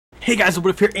Hey guys, what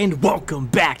up here, and welcome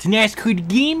back to NASCAR the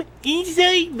game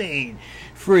Inside Man.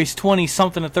 For race 20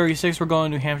 something to 36, we're going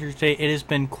to New Hampshire today. It has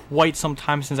been quite some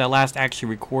time since I last actually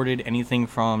recorded anything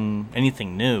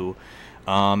new.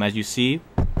 As you see,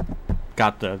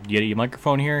 got the Yeti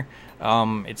microphone here.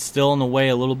 It's still in the way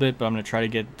a little bit, but I'm gonna try to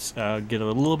get a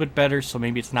little bit better, so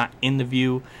maybe it's not in the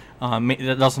view.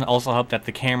 That doesn't also help that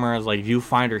the camera's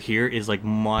viewfinder here is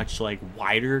much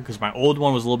wider, because my old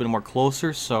one was a little bit more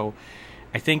closer. So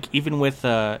I think even with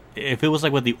if it was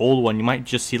with the old one, you might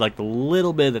just see a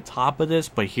little bit of the top of this,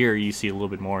 but here you see a little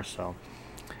bit more. So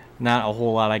not a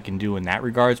whole lot I can do in that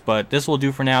regards, but this will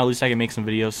do for now. At least I can make some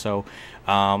videos. So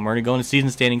we're gonna go into season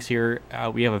standings here.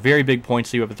 We have a very big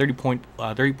points lead. We have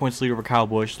a 30 points lead over Kyle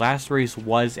Busch. Last race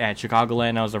was at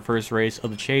Chicagoland. That was our first race of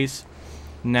the chase.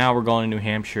 Now we're going to New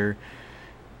Hampshire.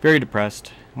 Very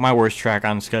depressed. My worst track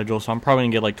on the schedule, so I'm probably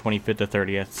gonna get 25th to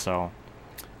 30th. So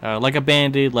like a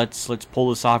band-aid, let's pull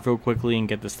this off real quickly and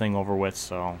get this thing over with.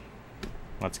 So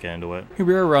let's get into it. Here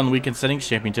we are around the weekend settings.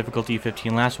 Champion difficulty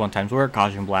 15 laps, 1 times wear,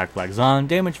 caution black, flags on,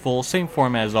 damage full, same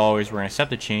format as always. We're going to accept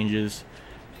the changes.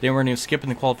 Then we're going to skip in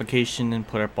the qualification and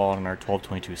put our ball in our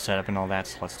 1222 setup and all that.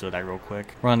 So let's do that real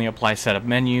quick. We're on the apply setup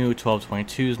menu.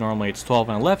 1222s, normally it's 12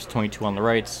 on the left, 22 on the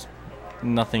right.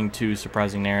 Nothing too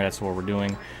surprising there. That's what we're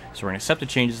doing. So we're going to accept the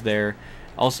changes there.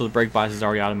 Also, the brake bias is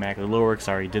already automatically lower because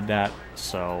I already did that.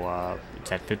 So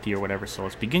it's at 50 or whatever. So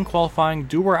let's begin qualifying,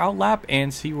 do our outlap,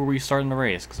 and see where we start in the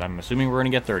race, because I'm assuming we're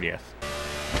going to get 30th.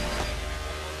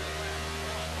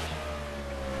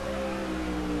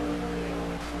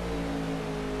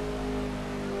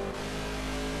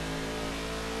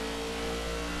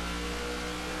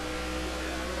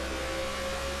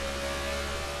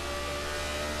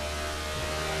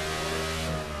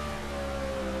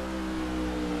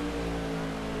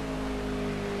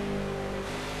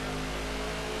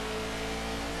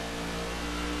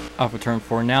 Off of turn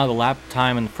 4 now. The lap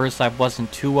time in the first lap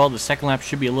wasn't too well. The second lap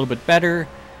should be a little bit better.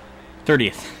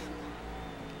 30th.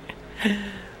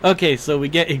 Okay, so we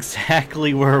get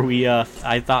exactly where we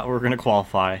I thought we were gonna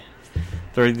qualify.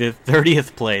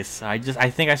 30th place. I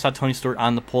think I saw Tony Stewart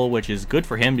on the pole, which is good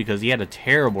for him because he had a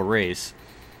terrible race.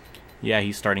 Yeah,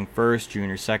 he's starting first,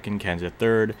 Junior second, Kenseth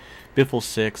third, Biffle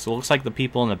sixth. So it looks like the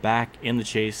people in the back in the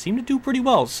chase seem to do pretty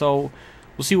well. So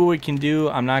we'll see what we can do.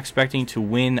 I'm not expecting to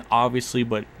win, obviously,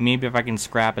 but maybe if I can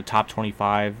scrap a top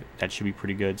 25, that should be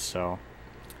pretty good. So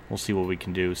we'll see what we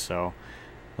can do. So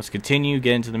let's continue,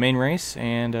 get into the main race,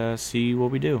 and see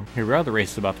what we do. Here we are. The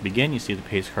race is about to begin. You see the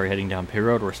pace car heading down pit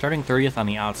road. We're starting 30th on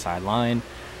the outside line.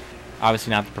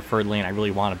 Obviously not the preferred lane. I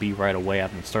really want to be right away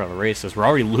at the start of the race, as we're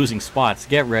already losing spots.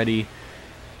 Get ready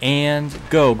and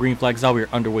go. Green flags out. We are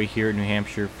underway here in New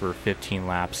Hampshire for 15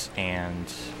 laps,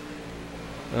 and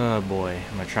oh boy,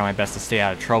 I'm going to try my best to stay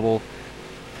out of trouble.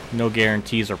 No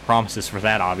guarantees or promises for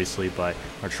that, obviously, but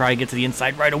I'm going to try to get to the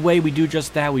inside right away. We do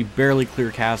just that. We barely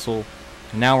clear Castle.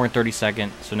 Now we're in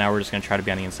 32nd, so now we're just going to try to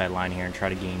be on the inside line here and try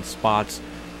to gain spots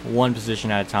one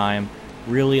position at a time.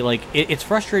 Really, it's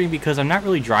frustrating because I'm not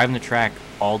really driving the track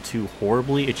all too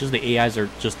horribly. It's just the AIs are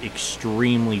just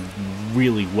extremely,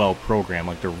 really well programmed.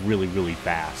 They're really, really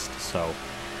fast. So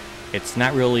it's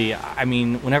not really, I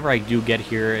mean, whenever I do get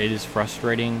here, it is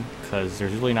frustrating because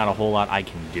there's really not a whole lot I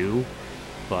can do.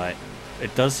 But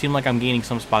it does seem like I'm gaining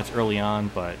some spots early on,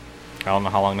 but I don't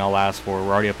know how long that'll last for.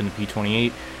 We're already up in the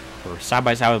P28. We're side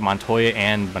by side with Montoya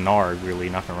and Menard, really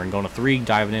nothing. We're going to 3,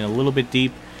 diving in a little bit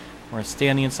deep. We're going to stay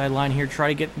on the inside line here, try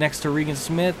to get next to Regan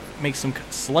Smith, make some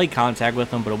slight contact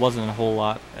with him, but it wasn't a whole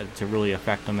lot to really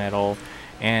affect him at all.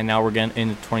 And now we're getting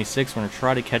into 26. We're going to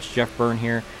try to catch Jeff Byrne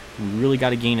here. We really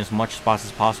got to gain as much spots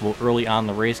as possible early on in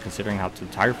the race, considering how the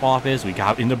tire fall off is. We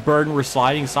got into Byrne, we're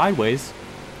sliding sideways,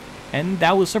 and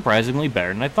that was surprisingly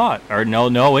better than I thought. Or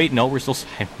no, wait, no, we're still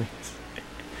sideways.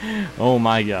 Oh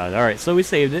my god. Alright, so we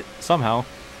saved it somehow.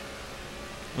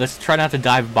 Let's try not to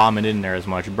dive bomb it in there as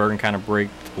much. Byrne kind of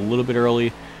braked a little bit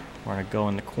early. We're going to go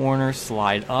in the corner,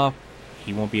 slide up.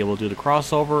 He won't be able to do the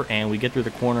crossover, and we get through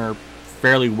the corner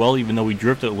fairly well, even though we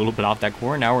drifted a little bit off that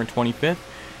corner. Now we're in 25th.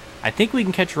 I think we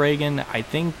can catch Reagan. I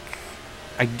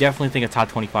definitely think a top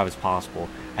 25 is possible.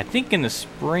 I think in the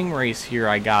spring race here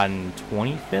I got in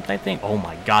 25th, I think. Oh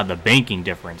my god, the banking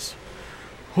difference.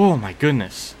 Oh my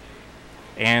goodness.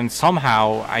 And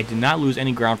somehow I did not lose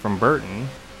any ground from Burton.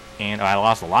 And I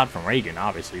lost a lot from Reagan,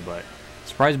 obviously, but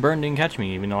surprised Burton didn't catch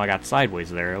me, even though I got sideways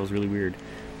there. It was really weird.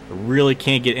 I really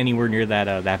can't get anywhere near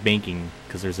that that banking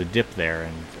because there's a dip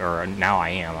there, or now I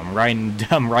am. I'm riding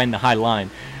the high line,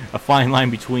 a fine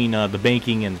line between the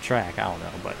banking and the track. I don't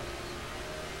know, but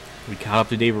we caught up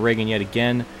to David Reagan yet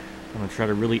again. I'm gonna try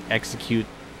to really execute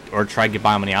or try to get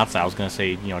by him on the outside. I was gonna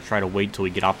say, you know, try to wait till we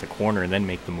get off the corner and then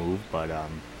make the move, but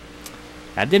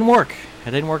that didn't work.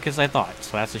 That didn't work as I thought,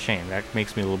 so that's a shame. That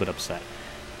makes me a little bit upset.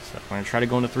 So we're gonna try to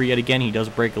go into 3 yet again. He does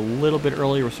break a little bit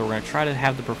earlier, so we're gonna try to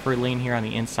have the preferred lane here on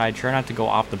the inside. Try not to go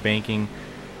off the banking,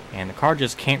 and the car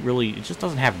just can't really. It just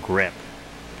doesn't have grip.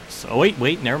 So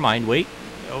wait, never mind. Wait.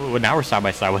 Oh, now we're side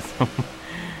by side with him.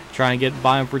 Trying to get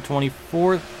by him for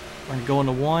 24th. We're gonna go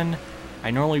into 1.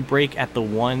 I normally brake at the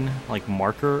 1 like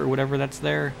marker or whatever that's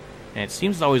there, and it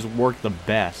seems to always work the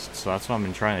best. So that's what I've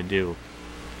been trying to do.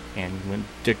 And when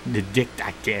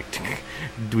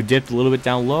we dipped a little bit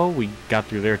down low, we got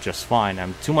through there just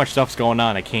fine. Too much stuff's going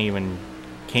on. I can't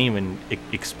even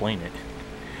explain it.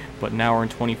 But now we're in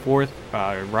 24th.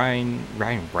 Ryan.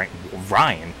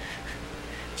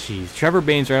 Jeez, Trevor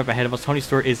Bain's right up ahead of us. Tony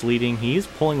Stewart is leading. He is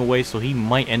pulling away, so he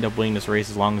might end up winning this race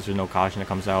as long as there's no caution that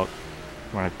comes out.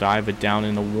 We're going to dive it down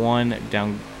into 1,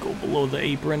 go below the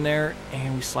apron there,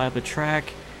 and we slide the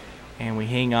track, and we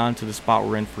hang on to the spot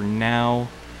we're in for now.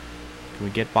 Can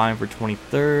we get by him for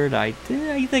 23rd? I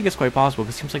think it's quite possible,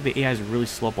 because it seems like the AIs really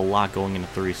slow up a lot going into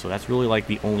 3, so that's really like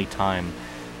the only time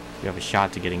we have a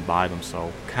shot to getting by them.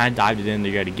 So kind of dived it in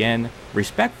there yet again,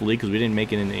 respectfully, because we didn't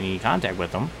make it in any contact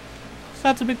with them. So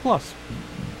that's a big plus.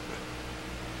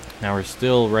 Now we're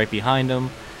still right behind him.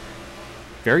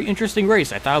 Very interesting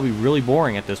race. I thought it would be really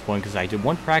boring at this point because I did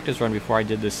one practice run before I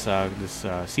did this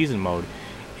season mode,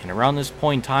 and around this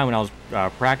point in time when I was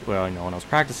when I was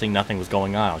practicing, nothing was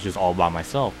going on. I was just all by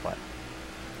myself. But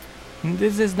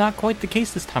this is not quite the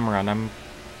case this time around. I'm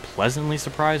pleasantly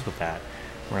surprised with that.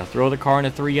 We're gonna throw the car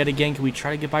into 3 yet again. Can we try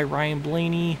to get by Ryan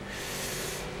Blaney?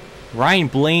 Ryan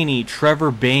Blaney, Trevor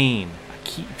Bain.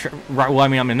 Well, I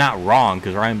mean, I'm not wrong,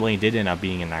 because Ryan Blaney did end up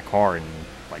being in that car in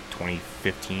like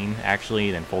 2015,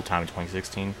 actually, then full time in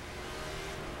 2016.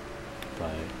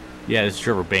 But yeah, this is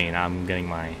Trevor Bain. I'm getting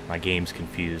my games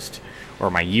confused, or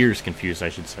my years confused, I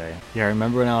should say. Yeah, I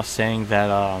remember when I was saying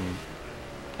that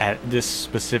at this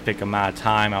specific amount of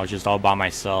time, I was just all by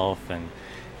myself, and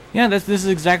yeah, this is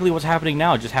exactly what's happening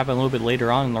now. It just happened a little bit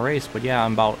later on in the race, but yeah,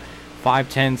 I'm about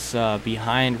 5/10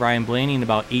 behind Ryan Blaney and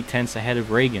about 8/10 ahead of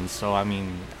Reagan. So I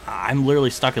mean, I'm literally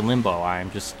stuck in limbo.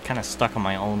 I'm just kind of stuck in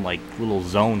my own like little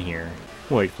zone here.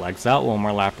 White flags out. One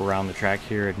more lap around the track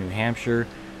here at New Hampshire.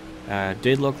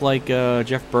 Did look like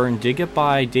Jeff Burton did get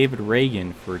by David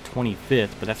Reagan for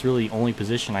 25th, but that's really the only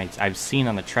position I've seen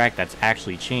on the track that's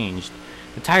actually changed.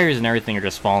 The tires and everything are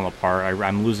just falling apart.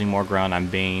 I'm losing more ground on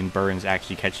Bain. Burton's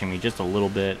actually catching me just a little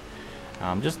bit.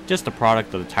 Just a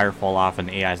product of the tire fall off, and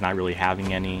the AI is not really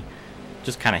having any.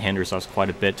 Just kind of hinders us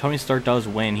quite a bit. Tony Stewart does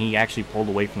win. He actually pulled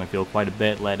away from the field quite a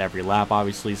bit, led every lap,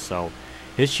 obviously. So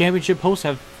his championship hopes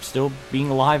have still being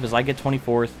alive as I get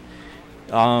 24th.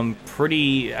 I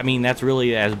mean, that's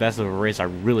really as best of a race I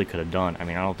really could have done. I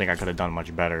mean, I don't think I could have done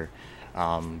much better.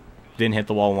 Didn't hit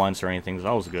the wall once or anything, so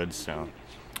that was good. So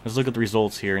let's look at the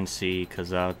results here and see,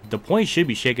 because the points should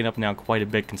be shaken up now quite a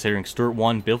bit, considering Stewart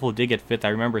won. Biffle did get 5th. I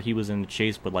remember he was in the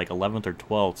chase, but like 11th or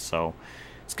 12th, so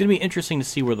it's going to be interesting to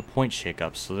see where the points shake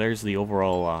up. So there's the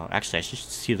overall, actually I should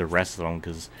see the rest of them,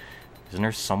 because isn't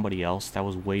there somebody else that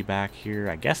was way back here?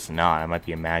 I guess not. I might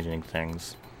be imagining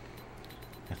things.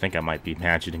 I think I might be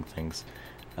imagining things.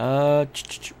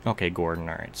 Okay, Gordon,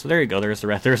 alright. So there you go, there's the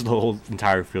rest. There's the whole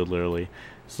entire field, literally.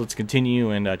 So let's continue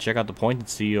and check out the points and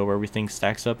see where everything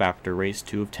stacks up after race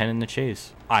 2 of 10 in the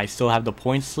chase. I still have the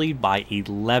points lead by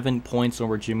 11 points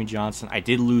over Jimmy Johnson. I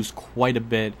did lose quite a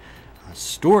bit.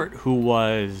 Stewart, who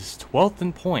was 12th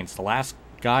in points, the last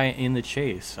guy in the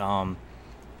chase,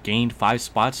 gained 5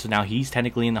 spots, so now he's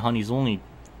technically in the hunt. He's only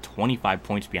 25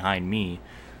 points behind me.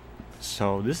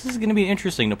 So this is going to be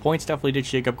interesting. The points definitely did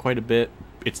shake up quite a bit.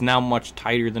 It's now much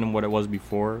tighter than what it was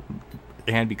before.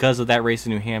 And because of that race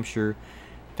in New Hampshire,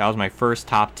 that was my first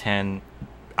top 10,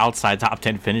 outside top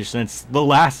 10 finish since the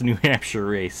last New Hampshire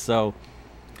race. So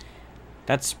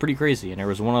that's pretty crazy. And there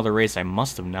was one other race I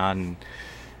must have not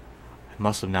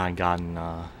gotten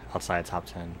outside top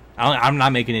 10. I'm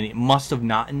not making any. Must have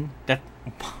not. That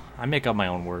I make up my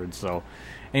own words. So,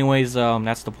 anyways,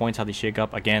 that's the points how they shake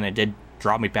up. Again, it did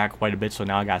drop me back quite a bit, so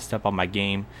now I gotta step up my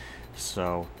game.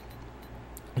 So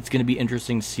it's gonna be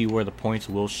interesting to see where the points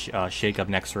will shake up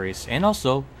next race. And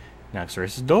also, next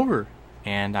race is Dover,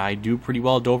 and I do pretty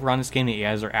well at Dover on this game. The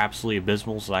AIs are absolutely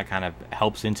abysmal, so that kind of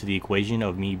helps into the equation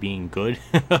of me being good.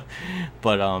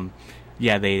 But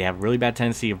yeah, they have a really bad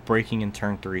tendency of braking in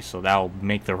turn 3, so that'll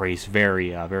make the race very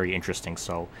very interesting.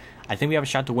 So I think we have a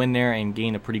shot to win there and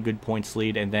gain a pretty good points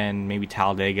lead, and then maybe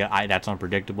Talladega. That's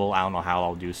unpredictable. I don't know how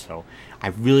I'll do so. I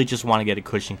really just want to get a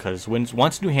cushion, because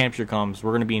once New Hampshire comes,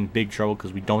 we're going to be in big trouble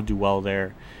because we don't do well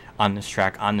there. on this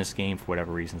track, on this game, for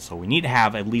whatever reason. So we need to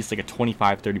have at least like a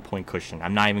 25-30 point cushion.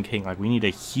 I'm not even kidding. Like, we need a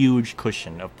huge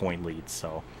cushion of point leads.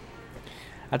 So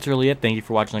that's really it. Thank you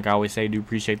for watching. Like I always say, I do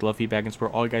appreciate the love, feedback, and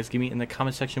support all you guys give me in the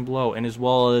comment section below, and as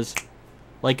well as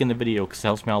liking the video, because it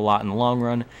helps me out a lot in the long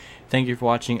run. Thank you for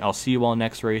watching. I'll see you all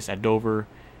next race at Dover.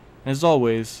 And as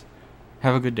always,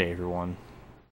 have a good day, everyone.